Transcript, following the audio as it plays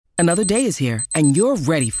Another day is here, and you're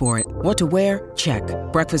ready for it. What to wear? Check.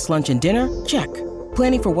 Breakfast, lunch, and dinner? Check.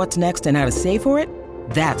 Planning for what's next and how to save for it?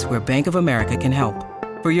 That's where Bank of America can help.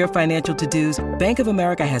 For your financial to-dos, Bank of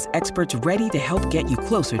America has experts ready to help get you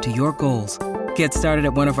closer to your goals. Get started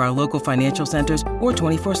at one of our local financial centers or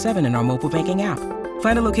 24/7 in our mobile banking app.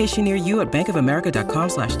 Find a location near you at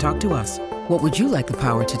bankofamerica.com/talktous. What would you like the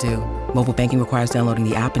power to do? Mobile banking requires downloading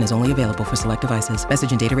the app and is only available for select devices.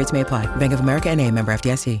 Message and data rates may apply. Bank of America N.A., member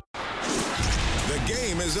FDIC. The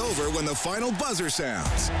game is over when the final buzzer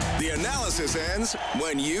sounds. The analysis ends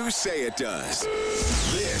when you say it does.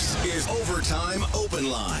 This is Overtime Open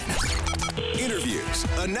Line. Interviews,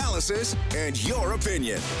 analysis, and your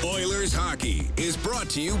opinion. Oilers hockey is brought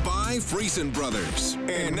to you by Friesen Brothers.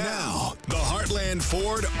 And now, the Heartland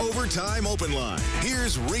Ford Overtime Open Line.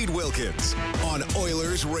 Here's Reed Wilkins on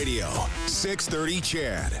Oilers Radio, 630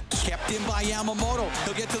 Chad. Kept in by Yamamoto.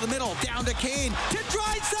 He'll get to the middle, down to Kane, to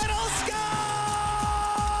Draisaitl, scores!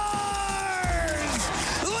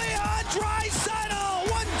 Leon Draisaitl,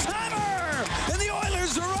 one-timer! And the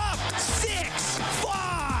Oilers are up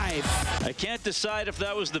 6-5. I can't decide if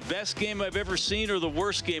that was the best game I've ever seen or the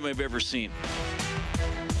worst game I've ever seen.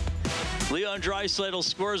 Leon Draisaitl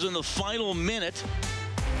scores in the final minute.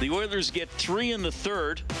 The Oilers get 3 in the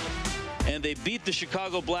third, and they beat the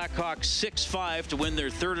Chicago Blackhawks 6-5 to win their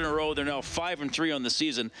third in a row. They're now 5-3 on the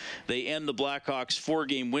season. They end the Blackhawks'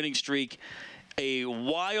 4-game winning streak. A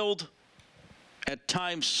wild, at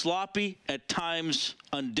times sloppy, at times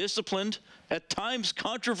undisciplined, at times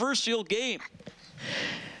controversial game.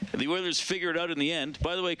 The Oilers figured it out in the end.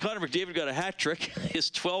 By the way, Connor McDavid got a hat trick,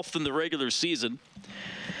 his 12th in the regular season.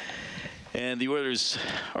 And the Oilers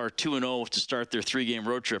are 2-0 to start their 3-game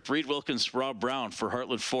road trip. Reed Wilkins, Rob Brown for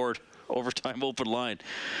Heartland Ford Overtime Open Line.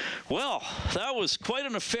 Well, that was quite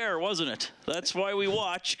an affair, wasn't it? That's why we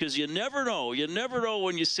watch, because you never know. You never know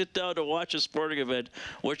when you sit down to watch a sporting event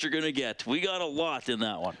what you're going to get. We got a lot in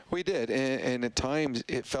that one. We did, and at times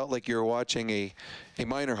it felt like you were watching a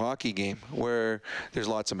minor hockey game where there's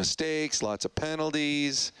lots of mistakes, lots of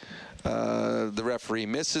penalties. The referee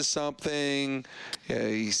misses something.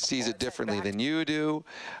 He sees it differently than you do.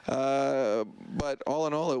 But all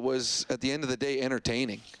in all, it was, at the end of the day,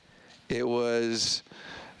 entertaining. It was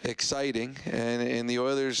exciting, and the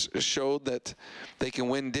Oilers showed that they can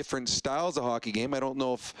win different styles of hockey game. I don't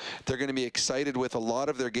know if they're going to be excited with a lot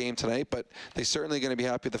of their game tonight, but they're certainly going to be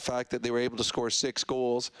happy with the fact that they were able to score 6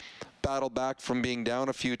 goals, battle back from being down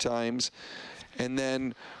a few times, and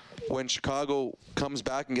then when Chicago comes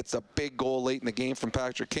back and gets a big goal late in the game from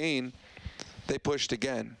Patrick Kane, they pushed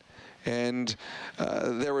again. And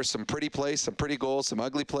there were some pretty plays, some pretty goals, some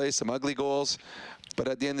ugly plays, some ugly goals. But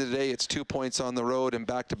at the end of the day, it's 2 points on the road and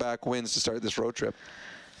back-to-back wins to start this road trip.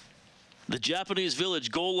 The Japanese Village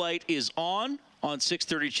goal light is on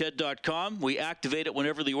 630ched.com. We activate it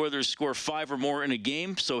whenever the Oilers score 5 or more in a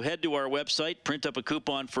game. So head to our website, print up a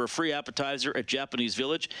coupon for a free appetizer at Japanese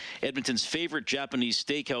Village, Edmonton's favorite Japanese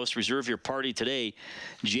steakhouse. Reserve your party today,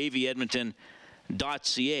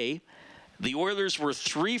 jvedmonton.ca. The Oilers were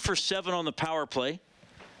 3 for 7 on the power play.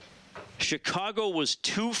 Chicago was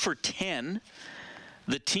 2 for 10.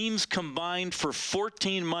 The teams combined for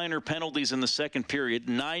 14 minor penalties in the second period,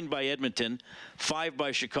 9 by Edmonton, 5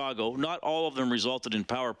 by Chicago. Not all of them resulted in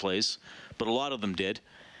power plays, but a lot of them did.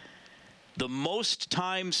 The most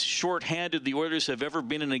times shorthanded the Oilers have ever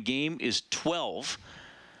been in a game is 12.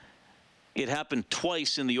 It happened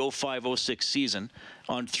twice in the 05-06 season.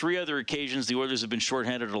 On 3 other occasions, the Oilers have been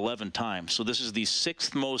shorthanded 11 times. So this is the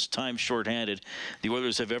 6th most time shorthanded the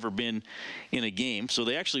Oilers have ever been in a game. So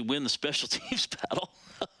they actually win the special teams battle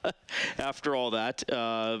after all that.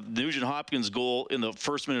 Nugent Hopkins' goal in the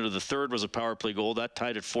first minute of the third was a power play goal. That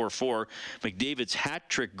tied at 4-4. McDavid's hat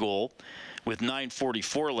trick goal with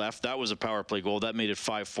 9:44 left, that was a power play goal. That made it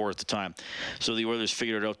 5-4 at the time. So the Oilers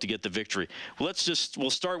figured it out to get the victory. We'll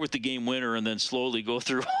start with the game winner and then slowly go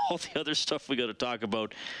through all the other stuff we got to talk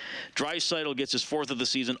about. Draisaitl gets his 4th of the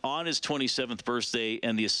season on his 27th birthday,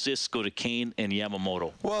 and the assists go to Kane and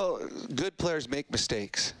Yamamoto. Well, good players make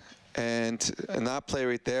mistakes. And that play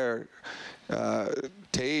right there,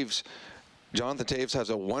 Jonathan Toews has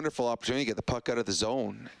a wonderful opportunity to get the puck out of the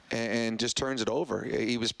zone and just turns it over.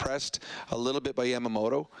 He was pressed a little bit by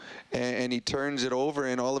Yamamoto, and he turns it over,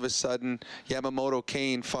 and all of a sudden, Yamamoto,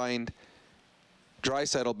 Kane find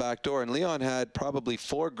Draisaitl back door, and Leon had probably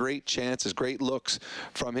 4 great chances, great looks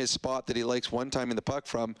from his spot that he likes one time in the puck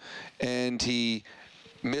from, and he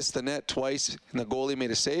missed the net twice, and the goalie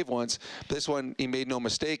made a save once. This one, he made no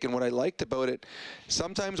mistake, and what I liked about it,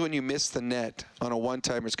 sometimes when you miss the net on a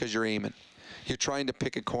one-timer, it's because you're aiming. You're trying to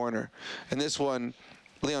pick a corner. And this one,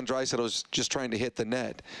 Leon Draisaitl was just trying to hit the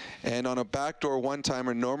net. And on a backdoor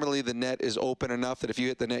one-timer, normally the net is open enough that if you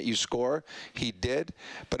hit the net, you score. He did.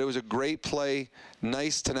 But it was a great play,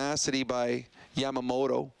 nice tenacity by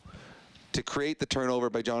Yamamoto to create the turnover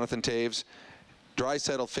by Jonathan Toews.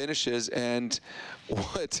 Draisaitl finishes, and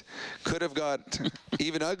what could have got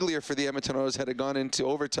even uglier for the Edmonton Oilers had it gone into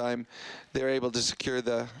overtime, they were able to secure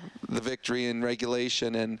the victory in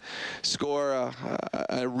regulation and score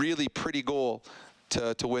a really pretty goal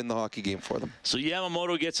to win the hockey game for them. So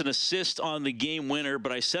Yamamoto gets an assist on the game winner,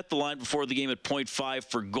 but I set the line before the game at 0.5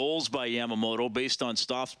 for goals by Yamamoto based on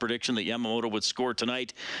Stoff's prediction that Yamamoto would score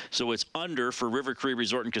tonight. So it's under for River Cree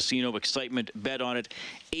Resort and Casino. Excitement, bet on it.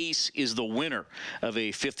 Ace is the winner of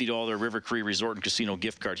a $50 River Cree Resort and Casino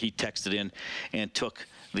gift card. He texted in and took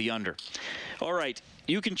the under. All right.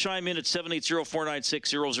 You can chime in at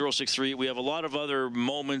 780-496-0063. We have a lot of other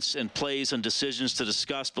moments and plays and decisions to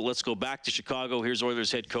discuss, but let's go back to Chicago. Here's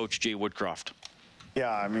Oilers head coach Jay Woodcroft.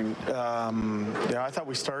 Yeah, I mean, I thought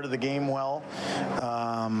we started the game well,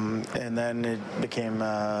 and then it became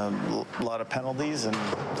a lot of penalties, and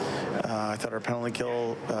I thought our penalty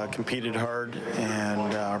kill competed hard,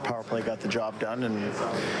 and our power play got the job done, and we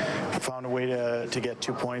found a way to get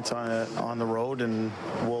 2 points on the road, and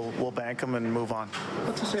we'll bank them and move on.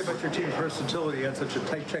 What's to say about your team's versatility? You had such a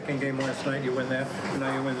tight checking game last night. You win that, and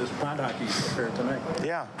now you win this pond hockey affair tonight.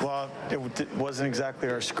 Yeah, well, it wasn't exactly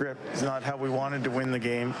our script. It's not how we wanted to win the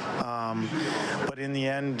game, but in the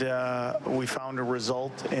end we found a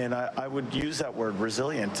result, and I would use that word,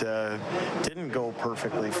 resilient. Didn't go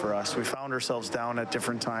perfectly for us. We found ourselves down at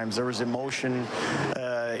different times. There was emotion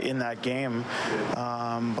in that game,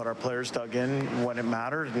 but our players dug in when it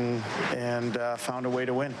mattered and found a way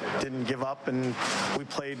to win. Didn't give up, and we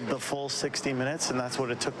played the full 60 minutes, and that's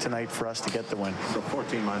what it took tonight for us to get the win. So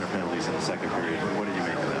 14 minor penalties in the second period. What did you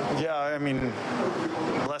make of that? Yeah, I mean,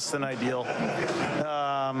 less than ideal.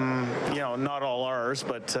 Not all ours,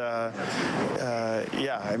 but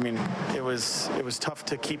yeah, I mean, it was tough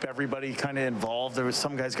to keep everybody kind of involved. There was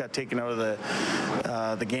some guys got taken out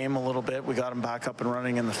of the game a little bit. We got them back up and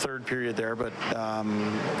running in the third period there, but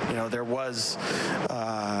there was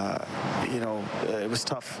it was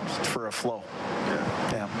tough for a flow.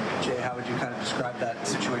 Yeah. Jay, how would you kind of describe that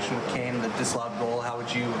situation with Kane, the disallowed goal? How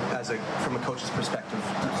would you, from a coach's perspective,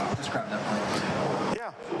 describe that play?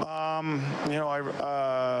 Yeah,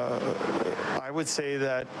 I would say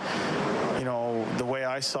that, the way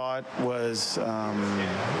I saw it was,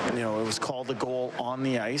 it was called a goal on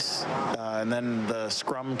the ice, and then the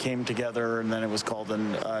scrum came together, and then it was called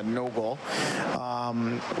a no goal.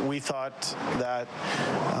 We thought that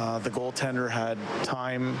the goaltender had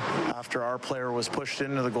time after our player was pushed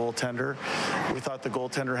into the goaltender. We thought the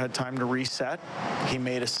goaltender had time to reset. He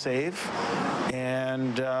made a save,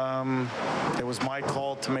 and it was my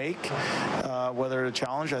call to make whether to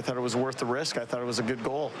challenge. I thought it was worth the risk. I thought it was a good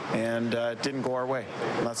goal, and it didn't go our way.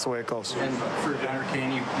 And that's the way it goes. And for Gunnar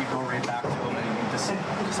Kane, you go right back to him, and you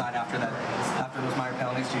decide after those minor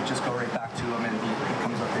penalties, you just go right back to him, and he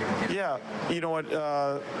comes up big again. Yeah, you know what?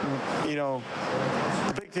 The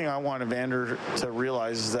big thing I want Evander to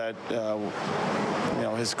realize is that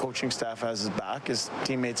his coaching staff has his back, his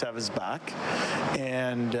teammates have his back,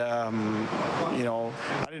 and I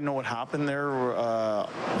didn't know what happened there,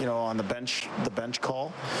 on the bench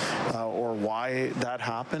call, or why that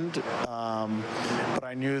happened, but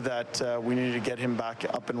I knew that we needed to get him back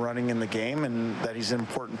up and running in the game, and that he's an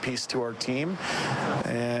important piece to our team,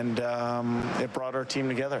 and it brought our team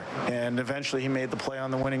together, and eventually he made the play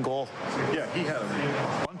on the winning goal. Yeah, he had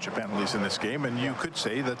a bunch of penalties in this game, and you could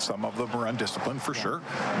say that some of them were undisciplined for sure,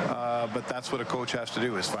 but that's what a coach has to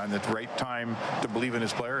do, is find the right time to believe in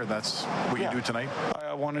his player, and that's what you do tonight.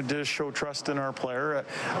 I wanted to show trust in our player.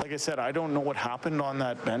 Like I said, I don't know what happened on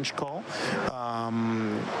that bench call,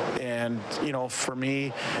 and for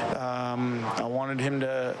me, I wanted him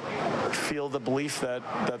to feel the belief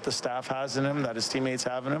that the staff has in him, that his teammates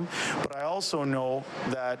have in him, but I also know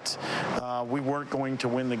that we weren't going to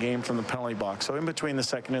win the game from the penalty box. So in between the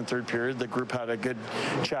second and third period, the group had a good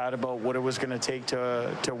chat about what it was going to take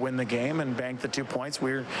to win the game and bank the 2 points.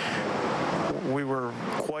 We were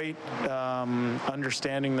quite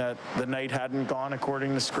understanding that the night hadn't gone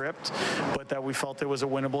according to script, but that we felt it was a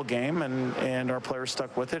winnable game, and our players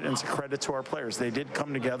stuck with it, and it's a credit to our players. They did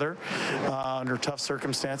come together under tough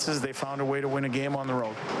circumstances. They found a way to win a game on the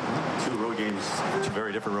road. two road games, two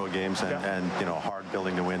very different road games, and you know, hard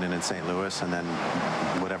building to win in St. Louis, and then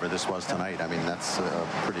whatever this was tonight. I mean, that's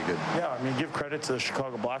pretty good. Yeah, I mean, give credit to the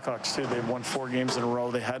Chicago Blackhawks too. They've won 4 games in a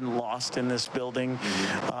row. They hadn't lost in this building.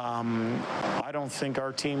 I don't think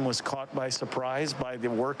our team was caught by surprise by the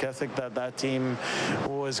work ethic that team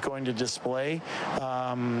was going to display.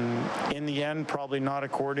 In the end, probably not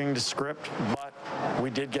according to script, but we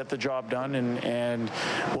did get the job done, and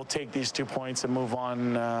we'll take these 2 points and move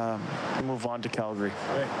on to Calgary.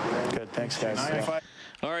 Good, thanks guys.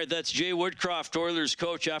 All right, that's Jay Woodcroft, Oilers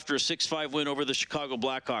coach, after a 6-5 win over the Chicago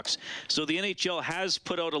Blackhawks. So the NHL has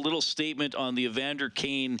put out a little statement on the Evander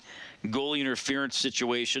Kane goalie interference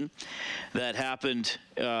situation that happened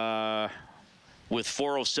with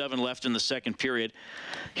 4:07 left in the second period.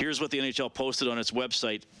 Here's what the NHL posted on its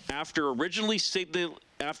website. After originally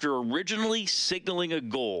signaling a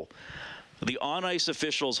goal, the on-ice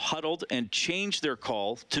officials huddled and changed their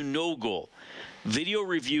call to no goal. Video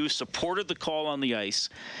review supported the call on the ice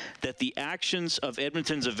that the actions of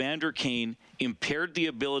Edmonton's Evander Kane impaired the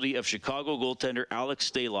ability of Chicago goaltender Alex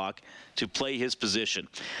Stalock to play his position.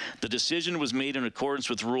 The decision was made in accordance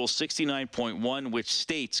with Rule 69.1, which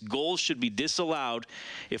states goals should be disallowed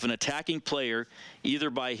if an attacking player, either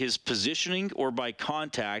by his positioning or by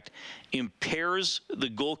contact, impairs the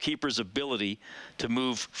goalkeeper's ability to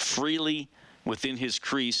move freely within his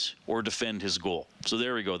crease or defend his goal. So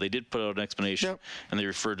there we go. They did put out an explanation, and they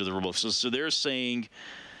referred to the rule. So they're saying,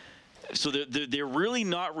 so they're really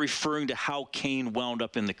not referring to how Kane wound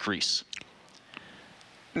up in the crease.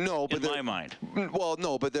 No, but in my mind. Well,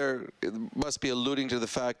 no, but there must be alluding to the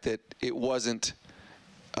fact that it wasn't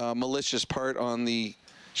a malicious part on the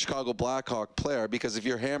Chicago Blackhawk player, because if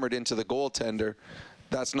you're hammered into the goaltender,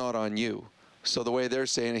 that's not on you. So the way they're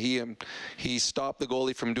saying, he stopped the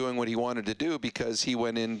goalie from doing what he wanted to do because he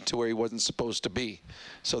went into where he wasn't supposed to be.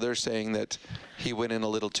 So they're saying that he went in a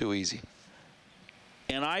little too easy.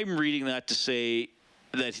 And I'm reading that to say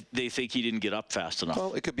that they think he didn't get up fast enough.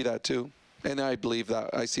 Well, it could be that too. And I believe that.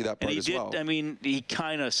 I see that part as well. I mean, he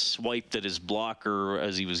kind of swiped at his blocker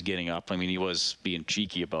as he was getting up. I mean, he was being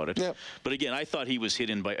cheeky about it. Yep. But again, I thought he was hit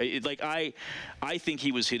in by, I think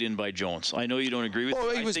he was hit in by Jones. I know you don't agree with me.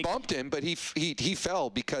 Well, he was bumped in, but he fell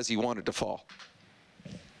because he wanted to fall.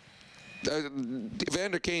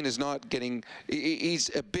 Evander Kane is not getting. He's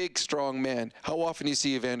a big, strong man. How often do you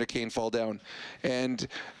see Evander Kane fall down? And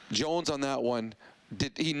Jones on that one,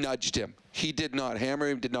 he nudged him. He did not hammer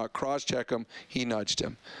him, did not cross-check him. He nudged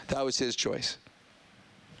him. That was his choice.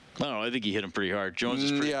 I don't know. I think he hit him pretty hard. Jones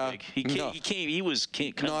is pretty big. He came up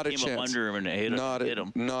under him and hit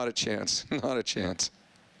him. Not a chance. Not a chance.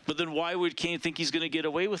 But then why would Kane think he's going to get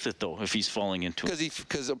away with it, though, if he's falling into it?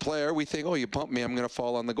 Because a player, we think, oh, you bumped me, I'm going to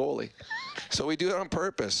fall on the goalie. So we do it on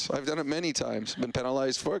purpose. I've done it many times. Been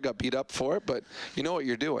penalized for it, got beat up for it, but you know what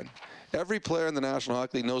you're doing. Every player in the National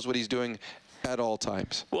Hockey League knows what he's doing at all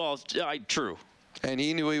times. Well, true. And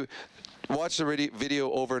he knew. He watched the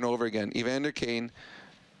video over and over again. Evander Kane,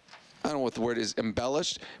 I don't know what the word is,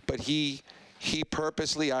 embellished, but he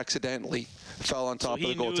purposely, accidentally fell on top of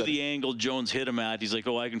the goaltender. So he knew the angle Jones hit him at. He's like,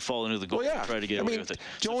 oh, I can fall into the goal and try to get away with it.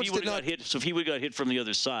 Jones so if he would have got hit from the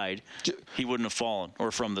other side, he wouldn't have fallen,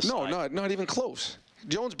 or from the side. No, not even close.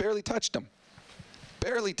 Jones barely touched him.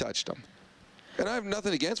 Barely touched him. And I have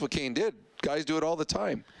nothing against what Kane did. Guys do it all the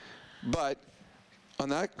time. But on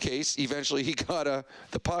that case, eventually he got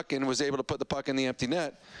the puck and was able to put the puck in the empty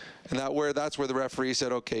net. And that's where the referee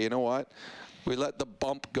said, okay, you know what? We let the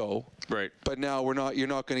bump go. Right. But now you're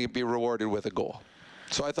not going to be rewarded with a goal.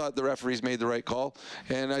 So I thought the referees made the right call,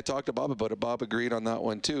 and I talked to Bob about it. Bob agreed on that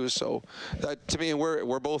one too. So that, to me,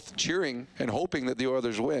 we're both cheering and hoping that the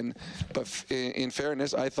Oilers win. But in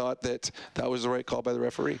fairness, I thought that was the right call by the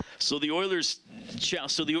referee. So the Oilers,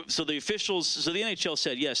 so the officials, so the NHL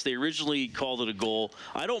said yes, they originally called it a goal.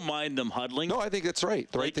 I don't mind them huddling. No, I think that's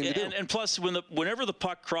right. The right thing to do. And plus, whenever the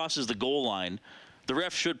puck crosses the goal line, the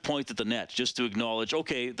ref should point at the net just to acknowledge,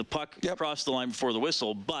 okay, the puck crossed the line before the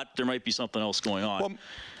whistle, but there might be something else going on.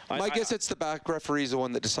 Well, my guess it's the back referee is the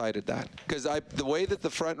one that decided that, because the way that the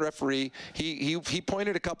front referee, he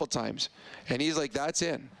pointed a couple times, and he's like, that's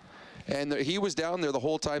in. And he was down there the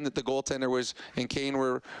whole time that the goaltender and Kane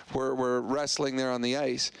were wrestling there on the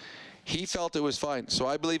ice. He felt it was fine. So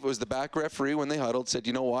I believe it was the back referee when they huddled said,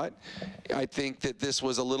 you know what, I think that this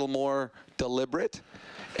was a little more deliberate,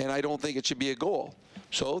 and I don't think it should be a goal.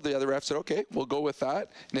 So the other ref said, okay, we'll go with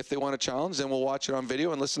that. And if they want to challenge, then we'll watch it on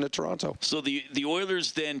video and listen to Toronto. So the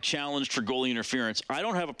Oilers then challenged for goalie interference. I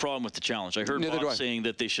don't have a problem with the challenge. I heard Bob saying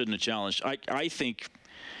that they shouldn't have challenged. I think,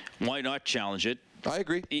 why not challenge it? I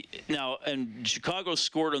agree. Now, and Chicago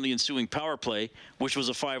scored on the ensuing power play, which was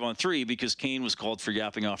a 5-on-3 because Kane was called for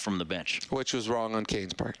yapping off from the bench. Which was wrong on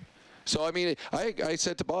Kane's part. So, I mean, I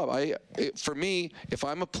said to Bob, for me, if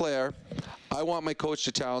I'm a player, I want my coach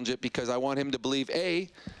to challenge it because I want him to believe, A,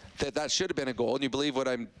 that should have been a goal, and you believe what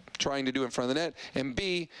I'm trying to do in front of the net, and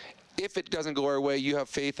B, if it doesn't go our way, you have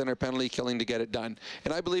faith in our penalty killing to get it done.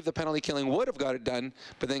 And I believe the penalty killing would have got it done,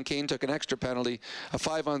 but then Kane took an extra penalty. A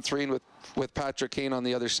 5-on-3 with Patrick Kane on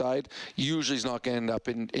the other side usually is not going to end up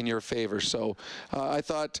in your favor. So I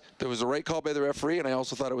thought there was a right call by the referee, and I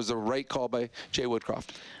also thought it was the right call by Jay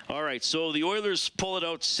Woodcroft. All right, so the Oilers pull it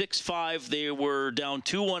out 6-5. They were down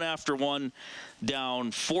 2-1 after one,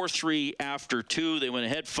 down 4-3 after two. They went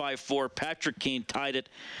ahead 5-4. Patrick Kane tied it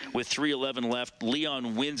with 3:11 left.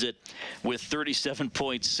 Leon wins it with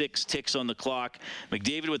 37.6 ticks on the clock.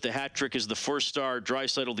 McDavid with the hat trick is the first star.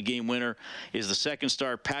 Draisaitl, the game winner, is the second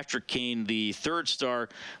star. Patrick Kane, the third star.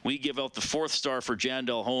 We give out the fourth star for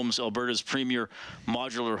Jandel Homes, Alberta's premier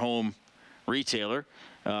modular home retailer.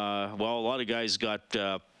 Well, a lot of guys got...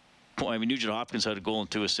 Nugent Hopkins had a goal and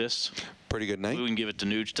 2 assists. Pretty good night. We can give it to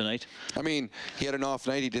Nuge tonight. I mean, he had an off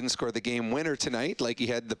night. He didn't score the game winner tonight like he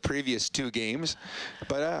had the previous 2 games.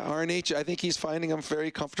 But RNH, I think he's finding a very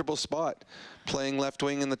comfortable spot playing left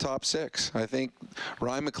wing in the top 6. I think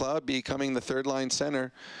Ryan McLeod becoming the third-line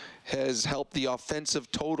center has helped the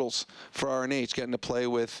offensive totals for RNH, getting to play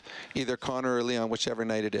with either Connor or Leon, whichever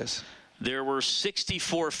night it is. There were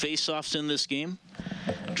 64 faceoffs in this game.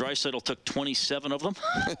 Draisaitl took 27 of them,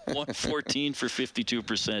 114 for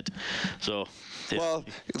 52%. So, well,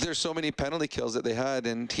 there's so many penalty kills that they had,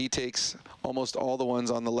 and he takes almost all the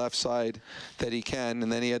ones on the left side that he can,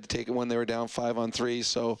 and then he had to take it when they were down 5-on-3.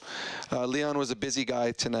 So, Leon was a busy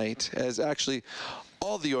guy tonight, as actually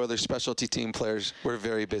all the Oilers specialty team players were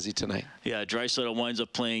very busy tonight. Yeah, Draisaitl winds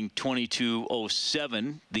up playing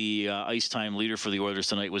 22:07. The ice time leader for the Oilers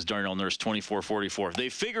tonight was Darnell Nurse, 24:44. They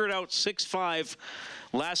figure it out, 6-5.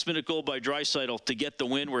 Last-minute goal by Draisaitl to get the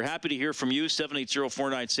win. We're happy to hear from you,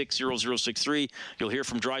 780-496-0063. You'll hear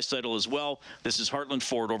from Draisaitl as well. This is Heartland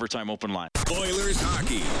Ford Overtime Open Line. Oilers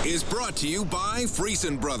hockey is brought to you by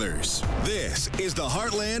Friesen Brothers. This is the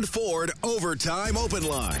Heartland Ford Overtime Open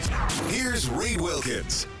Line. Here's Reed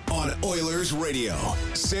Wilkins on Oilers Radio,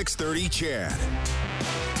 630 CHED.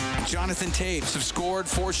 Jonathan Toews have scored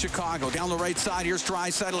for Chicago. Down the right side, here's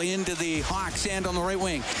Draisaitl into the Hawks end on the right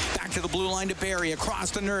wing. Back to the blue line to Barrie, across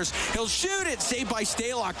the Nurse. He'll shoot it, saved by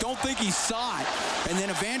Stalock. Don't think he saw it. And then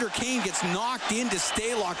Evander Kane gets knocked into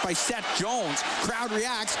Stalock by Seth Jones. Crowd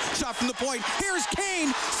reacts, shot from the point. Here's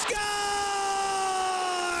Kane, scores!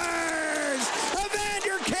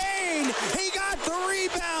 Evander Kane, he got the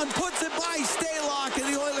rebound, puts it by Stalock,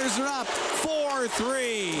 and the Oilers are up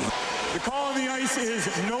 4-3. The call on the ice is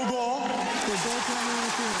no goal.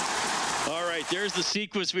 All right, there's the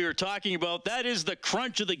sequence we were talking about. That is the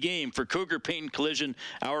crunch of the game for Cougar Paint and Collision.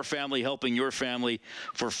 Our family helping your family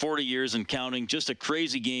for 40 years and counting. Just a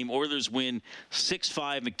crazy game. Oilers win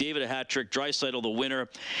 6-5. McDavid a hat trick. Draisaitl the winner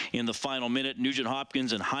in the final minute. Nugent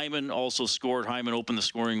Hopkins and Hyman also scored. Hyman opened the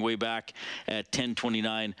scoring way back at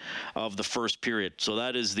 10:29 of the first period. So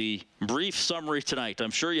that is the brief summary tonight.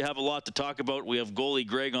 I'm sure you have a lot to talk about. We have goalie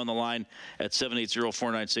Greg on the line at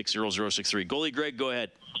 780-496-0063. Goalie Greg, go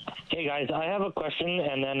ahead. Hey guys, I have a question,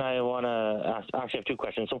 and then I want to actually have 2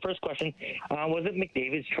 questions. So first question, was it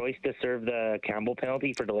McDavid's choice to serve the Campbell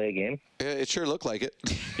penalty for delay a game? Yeah, it sure looked like it.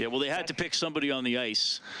 Yeah, well, they had to pick somebody on the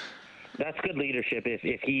ice. That's good leadership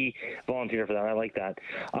if he volunteered for that. I like that.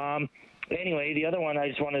 Anyway, the other one I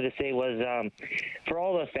just wanted to say was for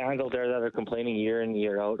all the fans out there that are complaining year in,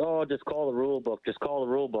 year out, oh, just call the rule book, just call the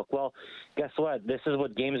rule book. Well, guess what? This is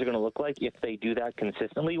what games are going to look like if they do that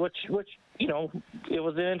consistently, which you know, it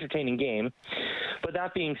was an entertaining game. But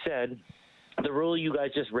that being said, the rule you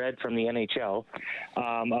guys just read from the NHL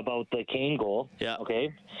about the Kane goal. Yeah.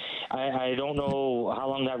 Okay. I don't know how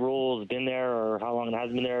long that rule has been there or how long it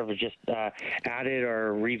hasn't been there. If it's just added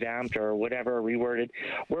or revamped or whatever, reworded.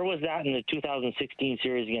 Where was that in the 2016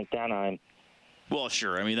 series against Anaheim? Well,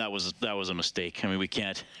 sure. I mean, that was a mistake. I mean, we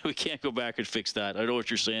can't go back and fix that. I know what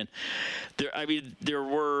you're saying. There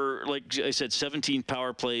were, like I said, 17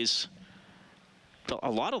 power plays. A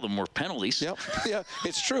lot of them were penalties. Yep. Yeah,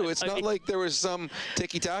 it's true. It's not like there was some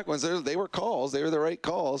ticky-tack ones. They were calls. They were the right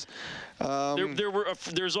calls.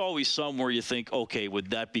 There's always some where you think, okay, would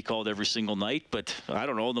that be called every single night? But I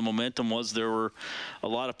don't know. The momentum was there were a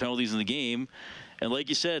lot of penalties in the game. And like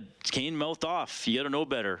you said, Kane mouthed off. You got to know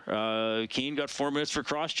better. Kane got 4 minutes for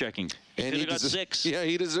cross-checking. And he got 6. Yeah,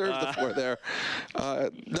 he deserved the 4 there.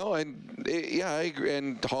 I agree.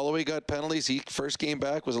 And Holloway got penalties. He first game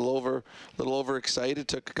back was a little overexcited.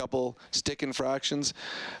 Took a couple stick infractions,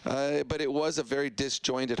 but it was a very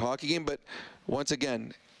disjointed hockey game. But once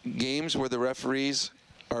again, games where the referees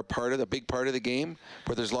are a big part of the game,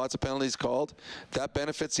 where there's lots of penalties called, that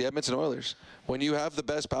benefits the Edmonton Oilers. When you have the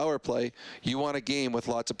best power play, you want a game with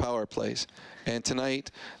lots of power plays. And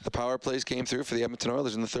tonight, the power plays came through for the Edmonton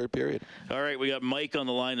Oilers in the third period. All right, we got Mike on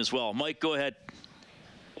the line as well. Mike, go ahead.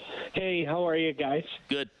 Hey, how are you guys?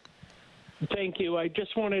 Good. Thank you. I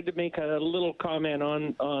just wanted to make a little comment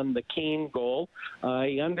on the Kane goal.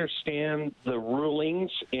 I understand the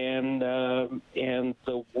rulings and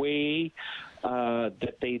the way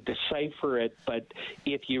that they decipher it, but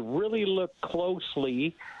if you really look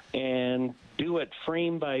closely and do it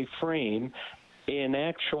frame by frame, in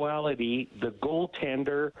actuality, the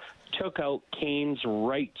goaltender took out Kane's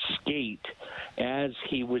right skate as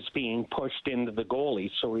he was being pushed into the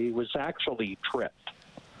goalie, so he was actually tripped.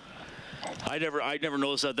 I never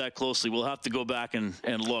noticed that closely. We'll have to go back and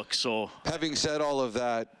look. So, having said all of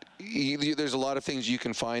that, there's a lot of things you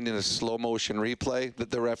can find in a slow motion replay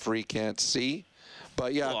that the referee can't see.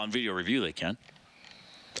 But yeah, well, on video review they can.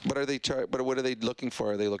 But what are they looking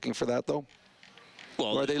for? Are they looking for that though?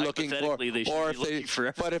 Well, or are they looking for? They should or be looking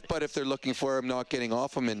for but if they're looking for him not getting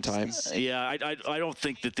off him in time. Yeah, I don't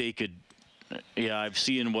think that they could. Yeah, I've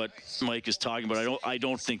seen what Mike is talking about. I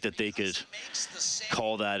don't think that they could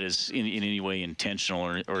call that as in any way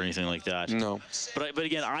intentional or anything like that. No. But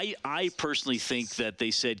again, I personally think that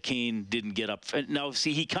they said Kane didn't get up. Now,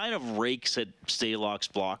 see, he kind of rakes at Stalock's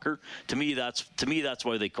blocker. To me, that's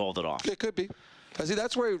why they called it off. It could be. See,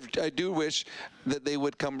 that's where I do wish that they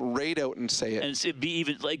would come right out and say it. And it'd be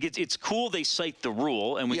even like it's cool they cite the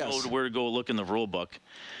rule and we know where to go look in the rule book.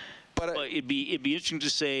 But it'd be interesting to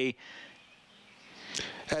say.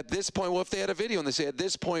 At this point, well, if they had a video and they say at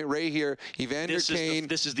this point right here, Evander Kane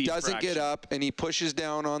doesn't get up and he pushes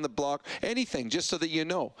down on the block, anything, just so that you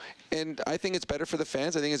know. And I think it's better for the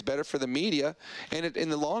fans. I think it's better for the media. And in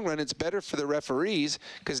the long run, it's better for the referees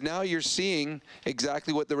because now you're seeing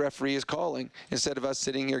exactly what the referee is calling instead of us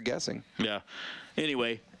sitting here guessing. Yeah.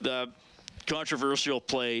 Anyway, the controversial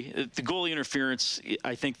play, the goalie interference,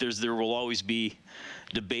 I think there will always be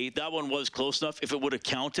debate. That one was close enough. If it would have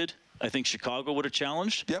counted, I think Chicago would have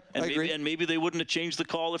challenged. Yep, and I agree. And maybe they wouldn't have changed the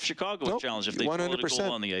call if Chicago had challenged, if they called it a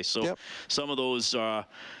goal on the ice. So some of those, well,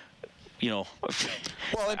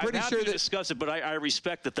 I'm pretty sure to discuss it, but I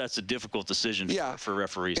respect that that's a difficult decision for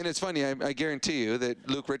referees. And it's funny, I guarantee you that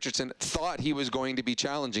Luke Richardson thought he was going to be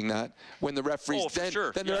challenging that when the referees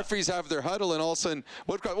the referees have their huddle and all of a sudden,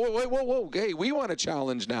 whoa, hey, we want a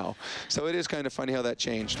challenge now. So it is kind of funny how that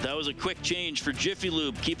changed. That was a quick change for Jiffy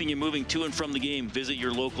Lube, keeping you moving to and from the game. Visit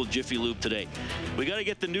your local Jiffy Lube today. We got to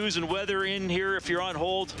get the news and weather in here. If you're on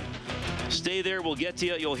hold, stay there. We'll get to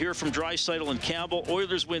you. You'll hear from Draisaitl and Campbell.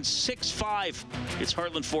 Oilers win 6-5. It's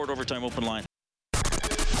Heartland Ford Overtime Open Line.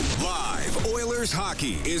 Live Oilers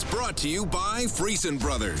hockey is brought to you by Friesen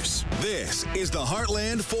Brothers. This is the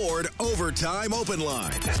Heartland Ford Overtime Open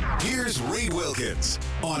Line. Here's Reed Wilkins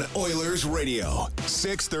on Oilers Radio,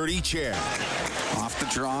 630 CHED. Off the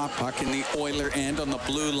draw, puck in the Oiler end on the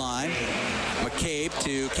blue line. McCabe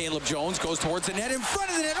to Caleb Jones, goes towards the net, in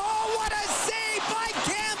front of the net. Oh, what a save by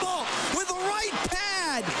Campbell with the right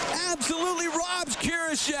pad. Absolutely robs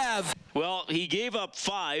Kurashev. Well, he gave up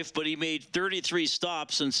 5, but he made 33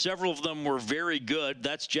 stops, and several of them were very good.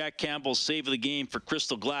 That's Jack Campbell's save of the game for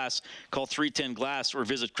Crystal Glass. Call 310-GLASS or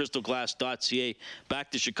visit crystalglass.ca.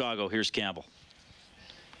 Back to Chicago. Here's Campbell.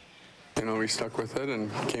 We stuck with it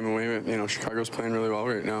and came away with, Chicago's playing really well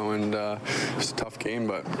right now, and it's a tough game,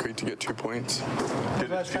 but great to get 2 points. When's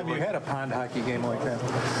the last time you had a pond hockey game like that?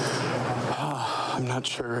 I'm not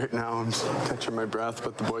sure right now. I'm just catching my breath,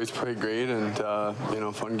 but the boys play great, and,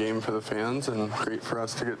 fun game for the fans, and great for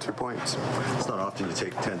us to get 2 points. It's not often you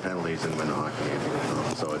take 10 penalties and win a hockey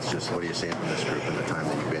game. So it's just, what are you saying from this group in the time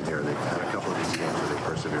that you've been here? They've had a couple of these games where they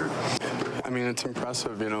persevered. It's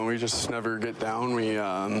impressive. We just never get down. We,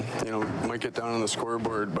 might get down on the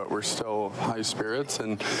scoreboard, but we're still high spirits,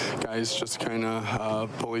 and guys just kind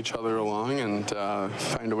of pull each other along and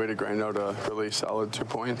find a way to grind out a really solid 2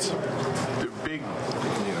 points. You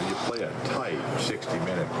play played a tight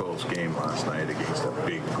 60-minute close game last night against a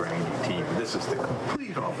big, grindy team. This is the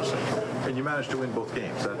complete opposite. And you managed to win both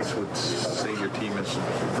games. That's what say your team is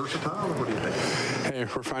versatile, or what do you think? Hey,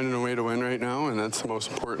 we're finding a way to win right now, and that's the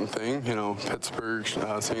most important thing. You know, Pittsburgh,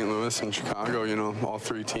 St. Louis, and Chicago, you know, all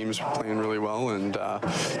three teams are playing really well, and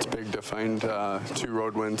it's big to find 2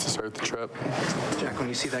 road wins to start the trip. Jack, when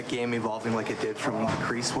you see that game evolving like it did from the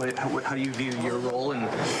crease, how do you view your role, and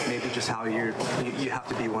maybe just how you have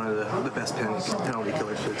to be one of the best penalty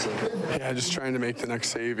killers for the team? Yeah, just trying to make the next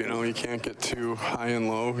save. You know, you can't get too high and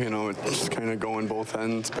low. You know, it's just kind of going both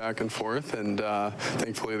ends back and forth, and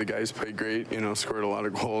thankfully the guys played great. You know, scored a lot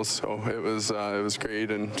of goals, so it was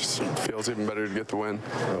great, and just feels even better to get the win.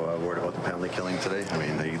 So, worried about the penalty killing today? I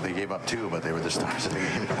mean, they gave up 2, but they were the stars of the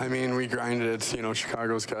game. I mean, we grinded it. You know,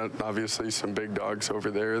 Chicago's got obviously some big dogs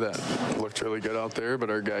over there that looked really good out there, but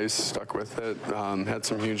our guys stuck with it. Had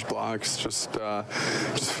some huge blocks, just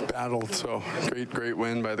battled. So great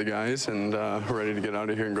win by the guys, and we're ready to get out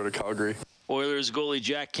of here and go to Calgary. Oilers goalie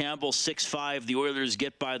Jack Campbell, 6-5. The Oilers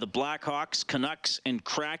get by the Blackhawks. Canucks and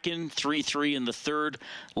Kraken, 3-3 in the third.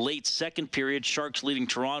 Late second period, Sharks leading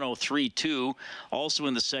Toronto 3-2. Also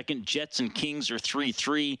in the second, Jets and Kings are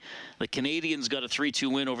 3-3. The Canadiens got a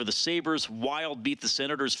 3-2 win over the Sabres. Wild beat the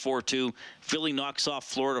Senators 4-2. Philly knocks off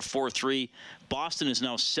Florida 4-3. Boston is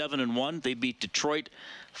now 7-1. They beat Detroit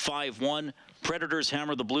 5-1. Predators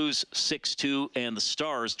hammer the Blues 6-2, and the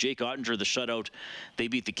Stars, Jake Ottinger, the shutout, they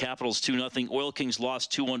beat the Capitals 2-0. Oil Kings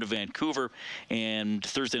lost 2-1 to Vancouver, and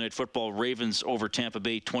Thursday Night Football, Ravens over Tampa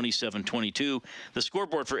Bay 27-22. The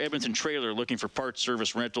scoreboard for Edmonton Trailer, looking for parts,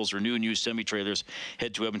 service, rentals, or new and used semi-trailers,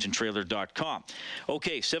 head to edmontontrailer.com.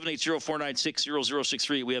 Okay,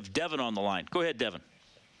 780-496-0063. We have Devin on the line. Go ahead, Devin.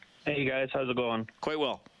 Hey, guys. How's it going? Quite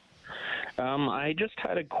well. I just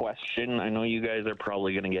had a question. I know you guys are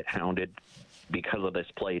probably going to get hounded because of this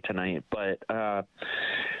play tonight, but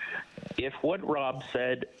if what Rob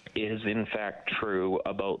said is in fact true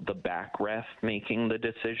about the back ref making the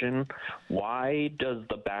decision, why does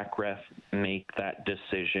the back ref make that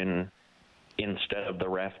decision instead of the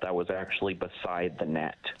ref that was actually beside the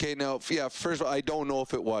net? Okay, now, yeah, first of all, I don't know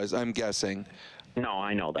if it was. I'm guessing. No,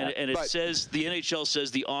 I know that. And it says, the NHL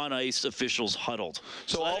says the on-ice officials huddled.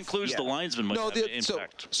 So that includes the linesman might have an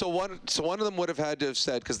impact. So one of them would have had to have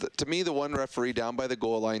said, because to me, the one referee down by the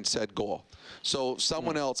goal line said goal. So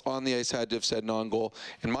someone else on the ice had to have said non-goal.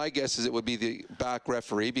 And my guess is it would be the back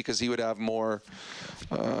referee, because he would have more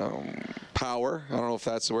power, I don't know if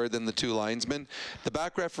that's the word, than the 2 linesmen. The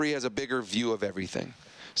back referee has a bigger view of everything.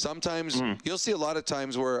 Sometimes you'll see a lot of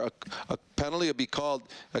times where a penalty will be called,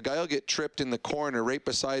 a guy will get tripped in the corner right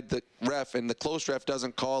beside the ref, and the close ref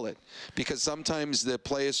doesn't call it because sometimes the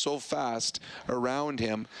play is so fast around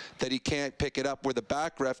him that he can't pick it up, where the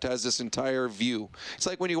back ref has this entire view. It's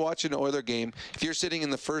like when you watch an Oiler game, if you're sitting in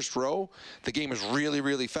the first row, the game is really,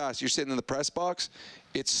 really fast. You're sitting in the press box,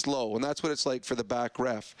 it's slow, and that's what it's like for the back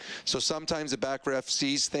ref. So sometimes the back ref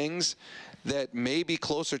sees things that may be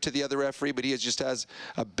closer to the other referee, but he just has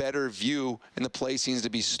a better view, and the play seems to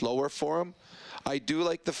be slower for him. I do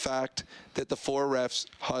like the fact that the 4 refs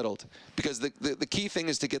huddled, because the key thing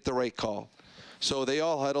is to get the right call. So they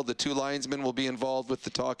all huddled. The 2 linesmen will be involved with the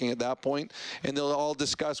talking at that point, and they'll all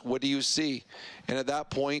discuss, what do you see? And at that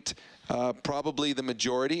point, probably the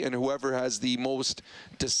majority, and whoever has the most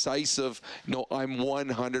decisive, no, I'm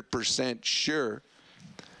 100% sure,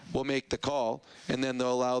 will make the call, and then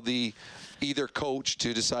they'll allow the either coach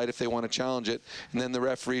to decide if they want to challenge it, and then the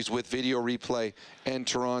referees with video replay and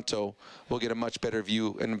Toronto will get a much better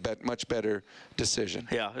view and a much better decision.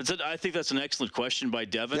 Yeah, I think that's an excellent question by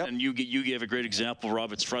Devin, and you gave a great example,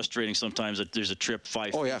 Rob. It's frustrating sometimes that there's a trip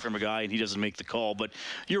 5 feet from a guy and he doesn't make the call, but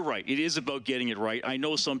you're right. It is about getting it right. I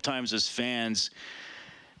know sometimes as fans,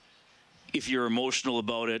 if you're emotional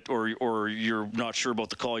about it or you're not sure about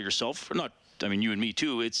the call yourself, I mean, you and me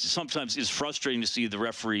too. Sometimes it's frustrating to see the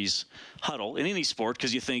referees huddle in any sport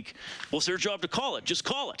because you think, well, it's their job to call it. Just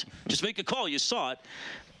call it. Just make a call. You saw it.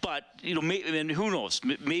 But, and who knows?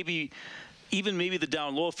 Maybe the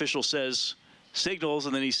down low official signals,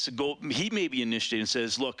 and then he maybe initiates and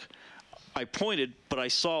says, look, I pointed, but I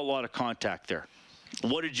saw a lot of contact there.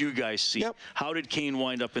 What did you guys see? How did Kane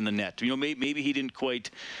wind up in the net? Maybe he didn't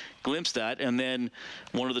quite glimpse that, and then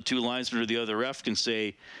one of the 2 linesmen or the other ref can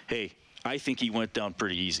say, hey, I think he went down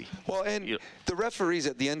pretty easy. Well, and the referees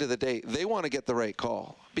at the end of the day, they want to get the right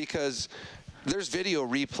call because there's video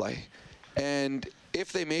replay. And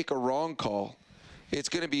if they make a wrong call, it's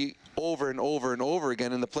going to be over and over and over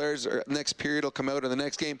again. And the players, next period will come out in the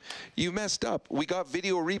next game. You messed up. We got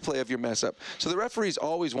video replay of your mess up. So the referees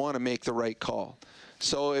always want to make the right call.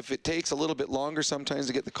 So if it takes a little bit longer sometimes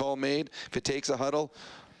to get the call made, if it takes a huddle,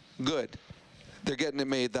 good. They're getting it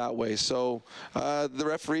made that way. So the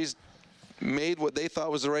referees made what they thought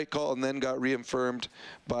was the right call and then got reaffirmed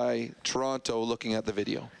by Toronto looking at the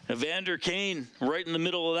video. Evander Kane right in the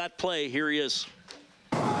middle of that play. Here he is.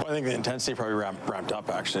 Well, I think the intensity probably ramped up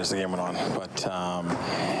actually as the game went on, but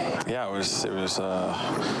yeah, it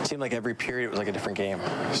seemed like every period it was like a different game.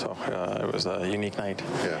 So it was a unique night.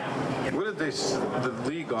 Yeah. What did the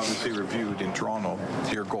league obviously reviewed in Toronto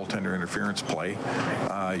your goaltender interference play?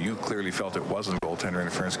 You clearly felt it wasn't goaltender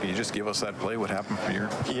interference. Can you just give us that play? What happened for you?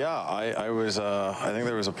 Yeah, I think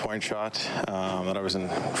there was a point shot that I was in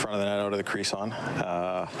front of the net out of the crease on.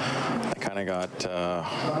 I kind of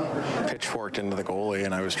got pitchforked into the goalie,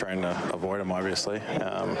 and I was trying to avoid him, obviously.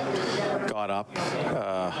 Got up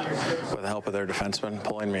with the help of their defenseman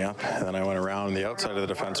pulling me up, and then I went around the outside of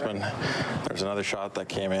the defenseman. There's another shot that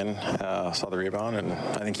came in, saw the rebound, and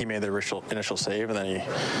I think he made the initial save, and then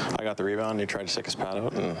I got the rebound, and he tried to stick his pad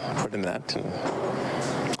out and put it in the net, and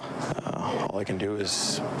all I can do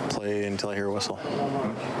is play until I hear a whistle.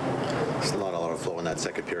 There's a lot of flow in that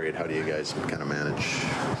second period. How do you guys kind of manage?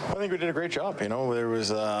 I think we did a great job. There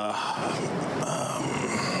was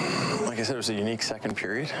like I said, it was a unique second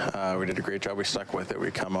period. We did a great job. We stuck with it.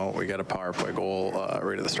 We come out. We got a power play goal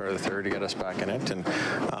right at the start of the third to get us back in it, and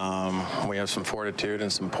we have some fortitude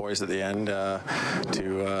and some poise at the end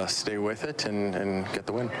to stay with it and get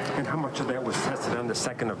the win. And how much of that was tested on the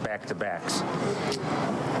second of back-to-backs?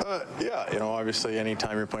 Yeah, obviously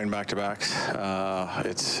anytime you're playing back-to-backs,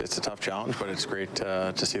 it's a tough challenge, but it's great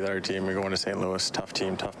to see that our team, we go into St. Louis, tough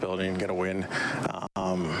team, tough building, get a win.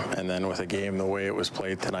 And then with a game the way it was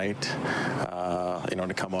played tonight,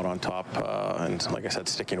 to come out on top and, like I said,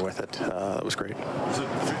 sticking with it, that was great. So,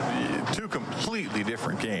 two completely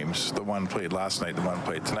different games, the one played last night, the one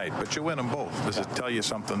played tonight, but you win them both. Does it tell you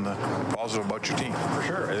something positive about your team? For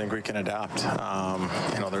sure. I think we can adapt.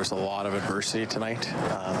 There's a lot of adversity tonight.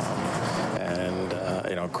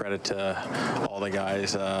 And credit to all the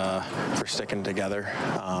guys for sticking together,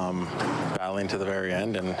 battling to the very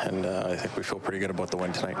end, and I think we feel pretty good about the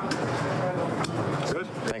win tonight. Good.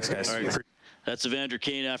 Thanks, guys. All right. That's Evander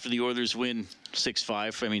Kane after the Oilers win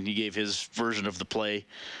 6-5. I mean, he gave his version of the play.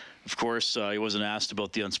 Of course, he wasn't asked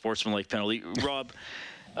about the unsportsmanlike penalty. Rob,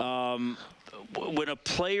 when a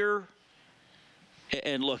player,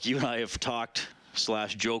 and look, you and I have talked /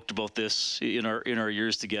 joked about this in our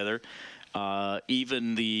years together.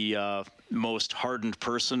 Even the most hardened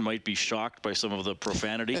person might be shocked by some of the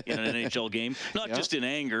profanity in an NHL game. Not just in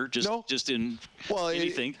anger, just in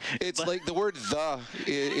anything. It's like the word "the"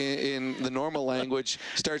 in the normal language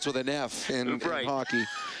starts with an F in hockey.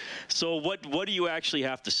 So what do you actually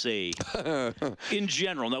have to say in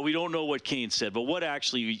general? Now, we don't know what Kane said, but what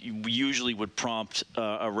actually usually would prompt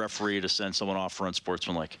a referee to send someone off for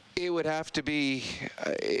unsportsmanlike? It would have to be,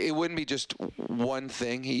 it wouldn't be just one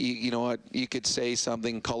thing. You could say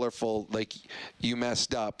something colorful like you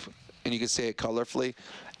messed up, and you could say it colorfully,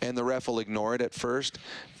 and the ref will ignore it at first.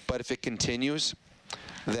 But if it continues,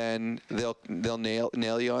 then they'll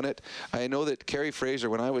nail you on it. I know that Kerry Fraser,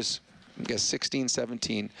 when I was 16,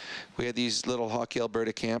 17, we had these little Hockey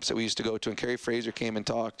Alberta camps that we used to go to, and Kerry Fraser came and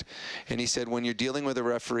talked, and he said, when you're dealing with a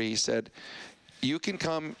referee, he said, you can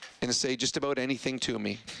come and say just about anything to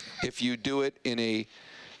me if you do it in a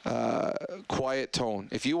quiet tone.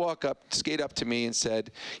 If you skate up to me and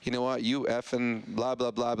said, you know what, you effing blah,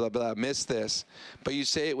 blah, blah, blah, blah, missed this, but you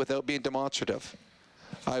say it without being demonstrative,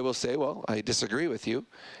 I will say, well, I disagree with you,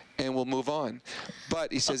 and we'll move on.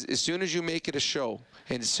 But he says, as soon as you make it a show,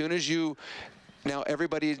 and as soon as now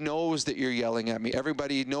everybody knows that you're yelling at me,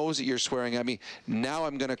 everybody knows that you're swearing at me, now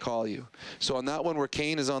I'm going to call you. So on that one where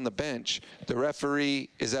Kane is on the bench, the referee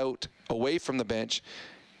is out away from the bench,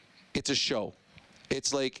 it's a show.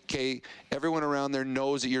 It's like, okay, everyone around there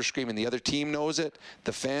knows that you're screaming. The other team knows it.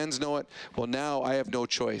 The fans know it. Well, now I have no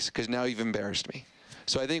choice because now you've embarrassed me.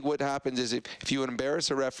 So I think what happens is if you embarrass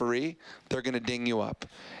a referee, they're going to ding you up.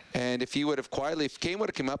 And if he would have quietly, if Kane would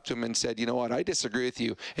have come up to him and said, you know what, I disagree with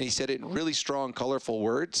you, and he said it in really strong, colorful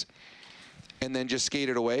words, and then just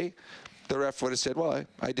skated away, the ref would have said, well,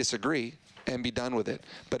 I disagree, and be done with it.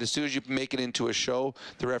 But as soon as you make it into a show,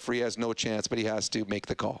 the referee has no chance, but he has to make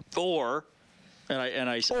the call. Or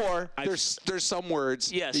there's some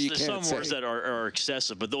words. Yes, that you there's can't some say. words that are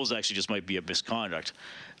excessive, but those actually just might be a misconduct.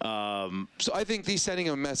 So I think he's sending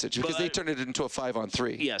him a message because they turned it into a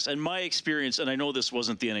 5-on-3. Yes, and my experience, and I know this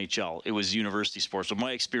wasn't the NHL, it was university sports, but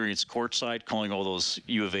my experience courtside calling all those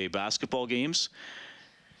U of A basketball games,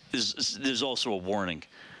 there's also a warning.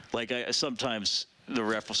 Like sometimes the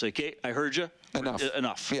ref will say, okay, I heard you. Enough.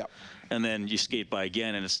 Enough. Yeah. and then you skate by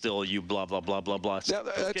again, and it's still you blah blah blah blah blah. Yeah,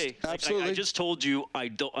 that's okay, absolutely. I just told you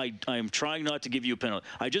I am trying not to give you a penalty.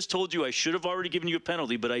 I just told you I should have already given you a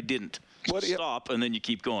penalty, but I didn't. So stop, and then you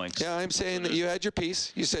keep going. Yeah, I'm saying that you had your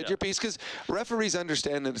piece. You said your piece, because referees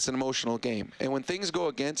understand that it's an emotional game, and when things go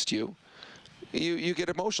against you, you get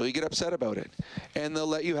emotional, you get upset about it, and they'll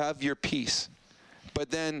let you have your piece. But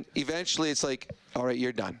then eventually it's like, all right,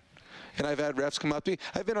 you're done. And I've had refs come up to me.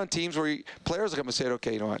 I've been on teams where players will come and say,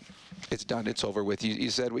 okay, you know what? It's done. It's over with. You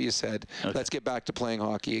said what you said. Okay. Let's get back to playing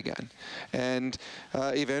hockey again. And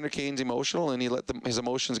Evander Kane's emotional, and he let his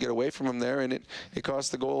emotions get away from him there, and it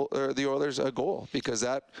cost the Oilers a goal, because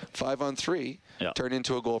that 5-on-3 turned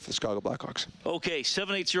into a goal for the Chicago Blackhawks. Okay,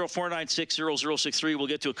 780-496-0063. We'll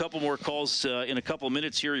get to a couple more calls in a couple of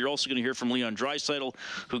minutes here. You're also going to hear from Leon Draisaitl,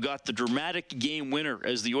 who got the dramatic game winner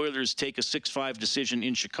as the Oilers take a 6-5 decision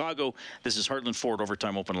in Chicago. This is Heartland Ford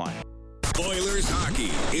Overtime Open Line. Oilers hockey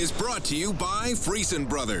is brought to you by Friesen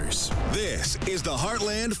Brothers. This is the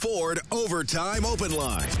Heartland Ford Overtime Open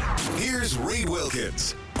Line. Here's Reed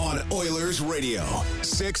Wilkins on Oilers Radio,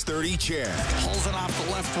 630 CHED. Pulls it off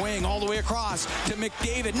the left wing all the way across to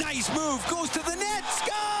McDavid. Nice move. Goes to the net.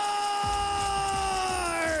 Scores!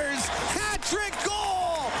 Hat-trick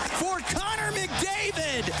goal for Connor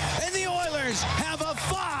McDavid. And the Oilers have a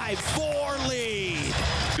 5-4 lead.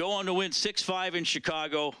 Go on to win 6-5 in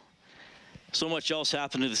Chicago. So much else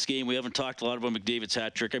happened in this game. We haven't talked a lot about McDavid's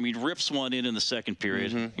hat trick. I mean, rips one in the second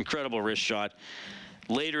period. Mm-hmm. Incredible wrist shot.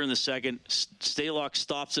 Later in the second, Stalock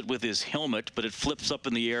stops it with his helmet, but it flips up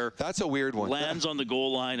in the air. That's a weird one. Lands on the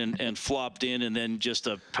goal line and flopped in, and then just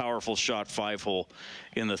a powerful shot 5-hole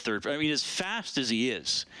in the third. I mean, as fast as he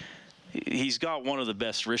is, he's got one of the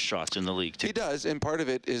best wrist shots in the league, too. He does, and part of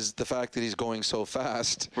it is the fact that he's going so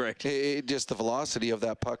fast. Right. Just the velocity of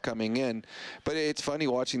that puck coming in. But it's funny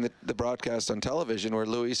watching the broadcast on television where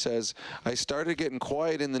Louis says, I started getting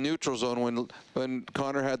quiet in the neutral zone when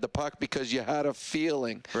Connor had the puck because you had a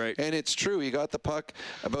feeling. Right. And it's true. He got the puck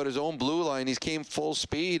about his own blue line. He came full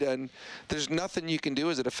speed, and there's nothing you can do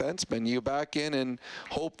as a defenseman. You back in and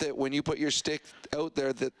hope that when you put your stick out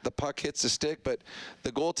there that the puck hits the stick, but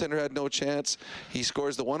the goaltender had no chance. He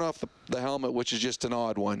scores the one off the helmet, which is just an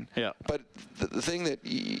odd one. Yeah. But the thing that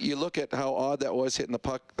you look at how odd that was, hitting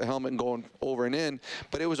the helmet and going over and in,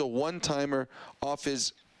 but it was a one-timer off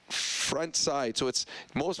his front side. So it's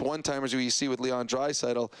most one-timers you see with Leon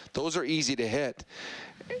Draisaitl, those are easy to hit.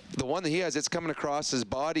 The one that he has, it's coming across his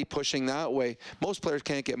body, pushing that way. Most players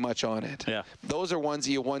can't get much on it. Yeah. Those are ones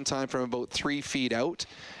that you one-time from about 3 feet out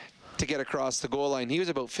to get across the goal line. He was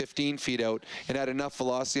about 15 feet out and had enough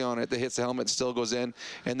velocity on it that hits the helmet and still goes in.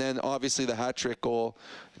 And then obviously the hat-trick goal,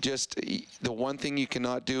 just the one thing you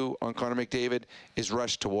cannot do on Connor McDavid is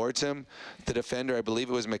rush towards him. The defender, I believe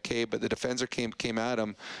it was McCabe, but the defender came at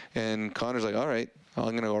him, and Connor's like, all right, I'm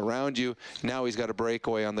going to go around you. Now he's got a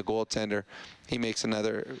breakaway on the goaltender. He makes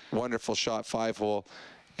another wonderful shot, 5-hole,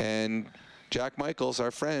 and Jack Michaels,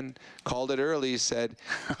 our friend, called it early. He said,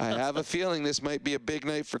 I have a feeling this might be a big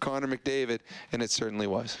night for Connor McDavid, and it certainly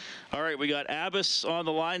was. All right, we got Abbas on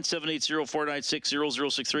the line,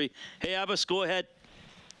 780-496-0063. Hey, Abbas, go ahead.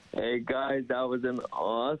 Hey, guys, that was an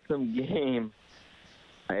awesome game.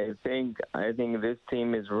 I think this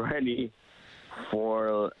team is ready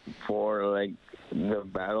for like the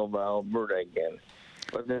Battle of Alberta again.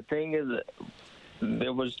 But the thing is,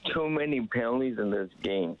 there was too many penalties in this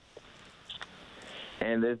game.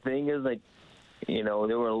 And the thing is, like, you know,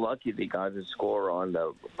 they were lucky they got to score on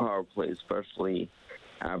the power play, especially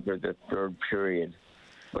after the third period.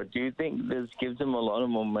 But do you think this gives them a lot of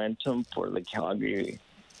momentum for the Calgary,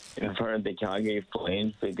 in front of the Calgary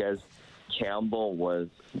Flames? Because Campbell was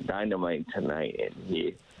dynamite tonight, and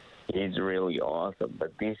he's really awesome.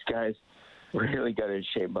 But these guys really got to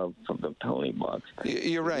shape up from the penalty box.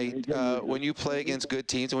 You're right. When you play against good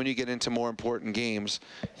teams, when you get into more important games,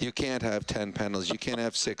 you can't have 10 penalties. You can't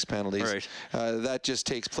have 6 penalties. Right. That just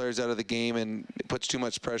takes players out of the game and puts too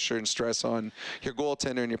much pressure and stress on your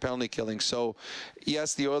goaltender and your penalty killing. So,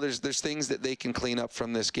 yes, the Oilers, there's things that they can clean up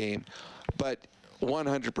from this game. But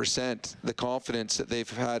 100% the confidence that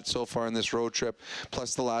they've had so far in this road trip,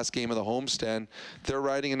 plus the last game of the homestand, they're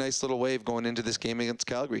riding a nice little wave going into this game against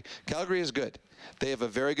Calgary. Calgary is good. They have a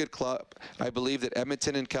very good club. I believe that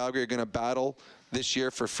Edmonton and Calgary are going to battle this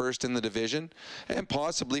year for first in the division and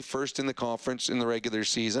possibly first in the conference in the regular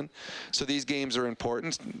season. So these games are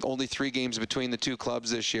important. Only 3 games between the two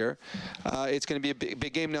clubs this year. It's going to be a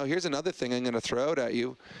big game. Now, here's another thing I'm going to throw out at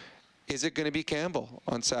you. Is it going to be Campbell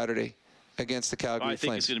on Saturday against the Calgary Flames? I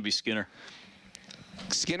think it's going to be Skinner.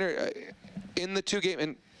 Skinner, in the 2 game,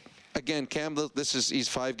 and again, Cam, he's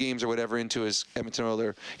 5 games or whatever into his Edmonton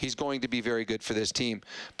Oilers. He's going to be very good for this team.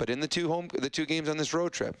 But in the two games on this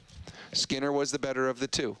road trip, Skinner was the better of the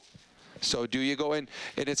two. So do you go in?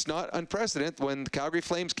 And it's not unprecedented. When the Calgary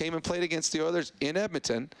Flames came and played against the Oilers in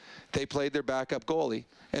Edmonton, they played their backup goalie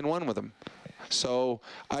and won with him. So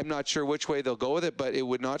I'm not sure which way they'll go with it, but it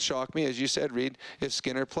would not shock me, as you said, Reed, if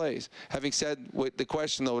Skinner plays. Having said, the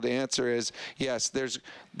question, though, to answer is, yes,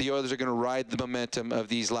 the Oilers are going to ride the momentum of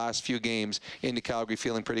these last few games into Calgary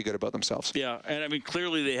feeling pretty good about themselves. Yeah, and I mean,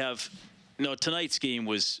 clearly they have – tonight's game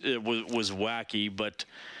was wacky, but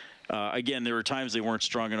 – again, there were times they weren't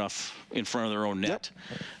strong enough in front of their own net.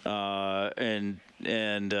 Yep.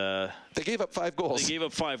 They gave up 5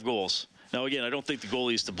 goals. Now, again, I don't think the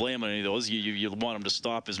goalie is to blame on any of those. You want him to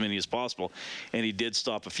stop as many as possible, and he did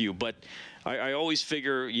stop a few. But I always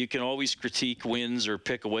figure you can always critique wins or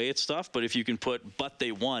pick away at stuff, but if you can put "but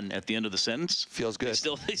they won" at the end of the sentence, feels good.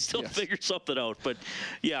 They still figured something out. But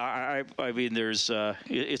yeah, I mean, there's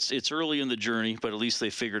it's early in the journey, but at least they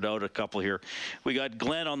figured out a couple here. We got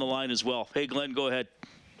Glenn on the line as well. Hey, Glenn, go ahead.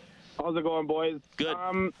 How's it going, boys? Good.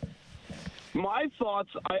 My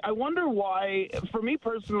thoughts. I wonder why. For me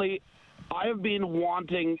personally, I have been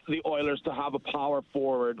wanting the Oilers to have a power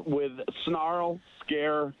forward with snarl,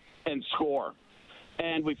 scare, and score.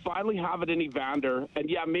 And we finally have it in Evander. And,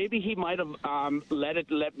 yeah, maybe he might have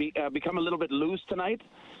become a little bit loose tonight.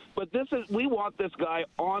 But we want this guy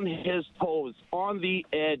on his toes, on the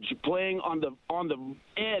edge, playing on the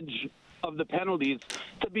edge of the penalties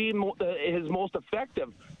to be his most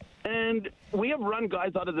effective. And we have run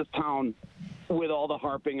guys out of this town with all the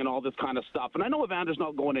harping and all this kind of stuff. And I know Evander's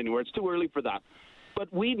not going anywhere. It's too early for that.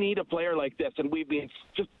 But we need a player like this, and we've been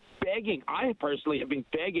just begging. I personally have been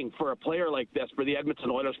begging for a player like this for the Edmonton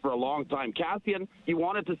Oilers for a long time. Kassian, you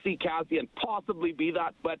wanted to see Kassian possibly be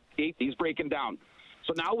that, but he's breaking down.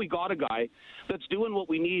 So now we got a guy that's doing what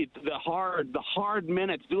we need, the hard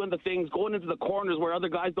minutes, doing the things, going into the corners where other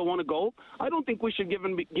guys don't want to go. I don't think we should give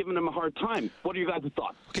him a hard time. What are your guys'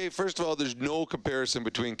 thoughts? Okay, first of all, there's no comparison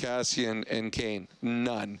between Kassian and Kane.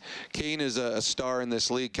 None. Kane is a star in this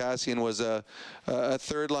league. Kassian was a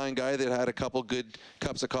third-line guy that had a couple good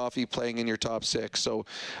cups of coffee playing in your top 6. So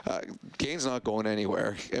Kane's not going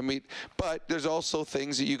anywhere. I mean, but there's also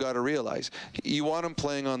things that you got to realize. You want him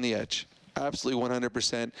playing on the edge. Absolutely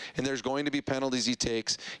 100%. And there's going to be penalties he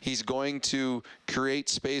takes. He's going to create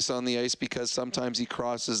space on the ice because sometimes he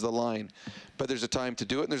crosses the line. But there's a time to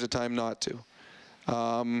do it and there's a time not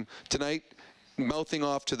to. Tonight, mouthing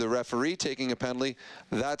off to the referee, taking a penalty,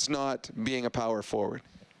 that's not being a power forward.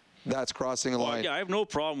 That's crossing a line. Yeah, I have no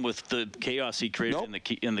problem with the chaos he created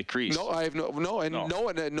in the crease. No, I have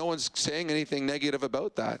no one's saying anything negative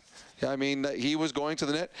about that. I mean, he was going to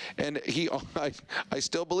the net, and I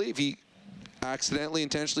still believe he accidentally,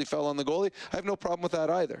 intentionally fell on the goalie. I have no problem with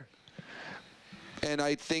that either. And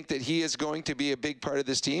I think that he is going to be a big part of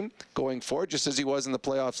this team going forward, just as he was in the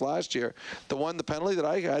playoffs last year. The penalty that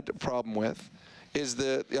I had a problem with is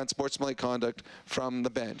the unsportsmanlike conduct from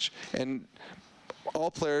the bench. And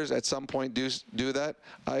all players at some point do that.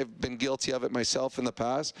 I've been guilty of it myself in the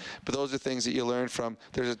past, but those are things that you learn from.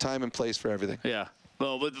 There's a time and place for everything. Yeah.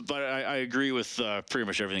 Well, but I agree with pretty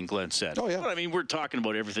much everything Glenn said. Oh, yeah. But, I mean, we're talking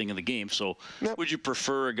about everything in the game, so would you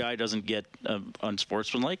prefer a guy doesn't get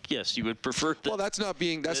unsportsmanlike? Yes, you would prefer that. Well, that's not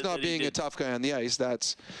being a tough guy on the ice.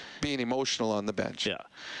 That's being emotional on the bench. Yeah.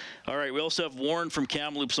 All right, we also have Warren from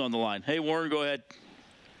Kamloops on the line. Hey, Warren, go ahead.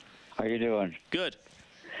 How you doing? Good.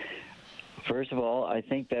 First of all, I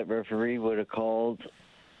think that referee would have called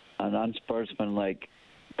an unsportsmanlike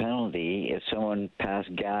penalty if someone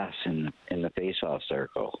passed gas in the face-off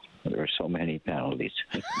circle. There were so many penalties.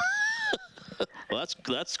 Well,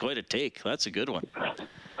 that's quite a take. That's a good one.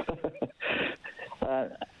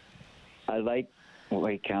 I like the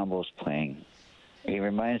way Campbell's playing. He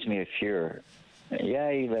reminds me of Fuhrer.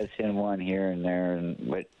 Yeah, he lets in one here and there,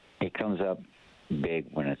 but he comes up big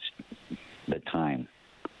when it's the time.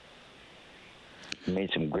 He made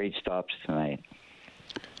some great stops tonight.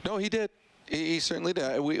 No, he did. He certainly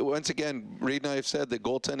did. Once again, Reed and I have said that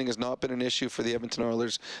goaltending has not been an issue for the Edmonton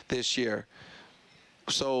Oilers this year.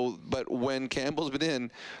 So, but when Campbell's been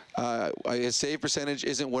in, his save percentage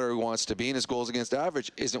isn't where he wants to be, and his goals against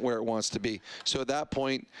average isn't where it wants to be. So at that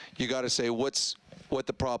point, you got to say what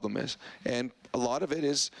the problem is. And a lot of it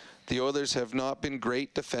is the Oilers have not been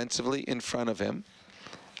great defensively in front of him.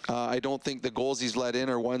 I don't think the goals he's let in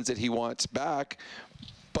are ones that he wants back,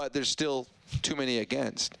 but there's still too many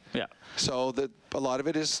against. Yeah. So a lot of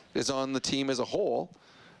it is on the team as a whole.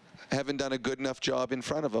 Haven't done a good enough job in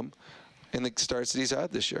front of him in the starts that he's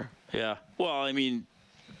had this year. Yeah. Well, I mean,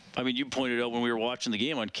 I mean, you pointed out when we were watching the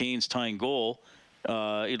game on Kane's tying goal,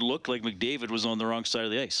 it looked like McDavid was on the wrong side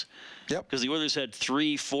of the ice. Yep. Because the Oilers had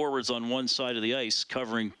 3 forwards on one side of the ice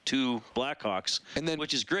covering 2 Blackhawks,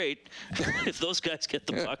 which is great if those guys get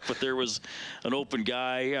the puck. But there was an open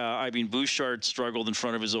guy. I mean, Bouchard struggled in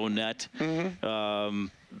front of his own net. Mm-hmm.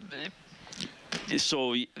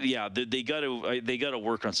 So yeah, they got to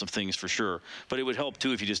work on some things for sure. But it would help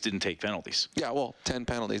too if you just didn't take penalties. Yeah, well, 10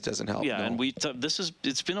 penalties doesn't help. Yeah, no. and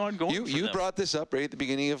it's been ongoing. You brought this up right at the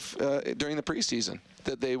beginning of during the preseason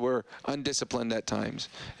that they were undisciplined at times,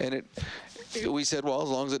 and we said, well, as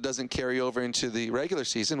long as it doesn't carry over into the regular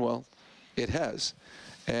season, well, it has.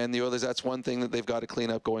 And the Oilers, that's one thing that they've got to clean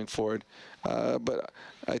up going forward. But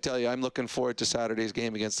I tell you, I'm looking forward to Saturday's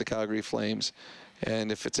game against the Calgary Flames.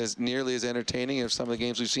 And if it's as nearly as entertaining as some of the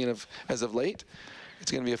games we've seen as of late,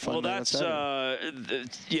 it's going to be a fun night on Saturday.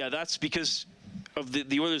 Yeah, that's because of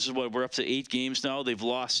the Oilers. We're up to 8 games now. They've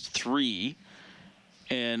lost 3.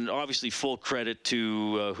 And obviously full credit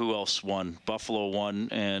to who else won. Buffalo won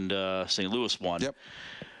and St. Louis won. Yep.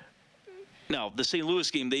 Now, the St.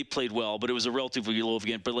 Louis game, they played well, but it was a relatively low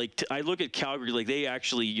game. But, I look at Calgary, they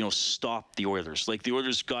actually, stopped the Oilers. The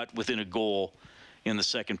Oilers got within a goal in the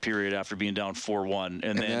second period after being down 4-1.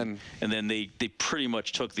 And then they pretty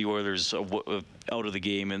much took the Oilers out of the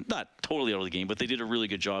game. And not totally out of the game, but they did a really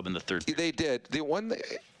good job in the third period. They did.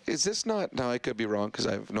 Is this not, now I could be wrong because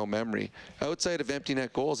I have no memory, outside of empty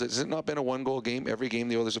net goals, has it not been a 1-goal game every game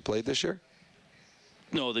the Oilers have played this year?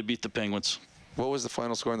 No, they beat the Penguins. What was the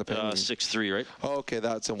final score in the Penguins? 6-3, right? Oh, okay,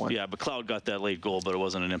 that's a 1. Yeah, but Cloud got that late goal, but it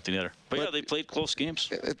wasn't an empty netter. But yeah, they played close games.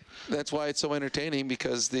 That's why it's so entertaining,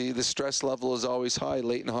 because the stress level is always high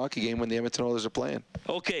late in a hockey game when the Edmonton Oilers are playing.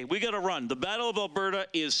 Okay, we got to run. The Battle of Alberta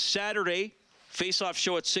is Saturday. Face-off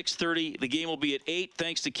show at 6:30. The game will be at 8.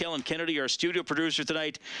 Thanks to Kellen Kennedy, our studio producer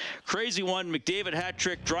tonight. Crazy one. McDavid hat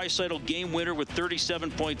trick. Draisaitl game winner with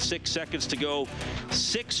 37.6 seconds to go.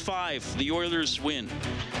 6-5. The Oilers win.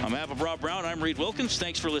 I'm Rob Brown. I'm Reed Wilkins.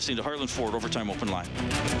 Thanks for listening to Heartland Ford Overtime Open Line.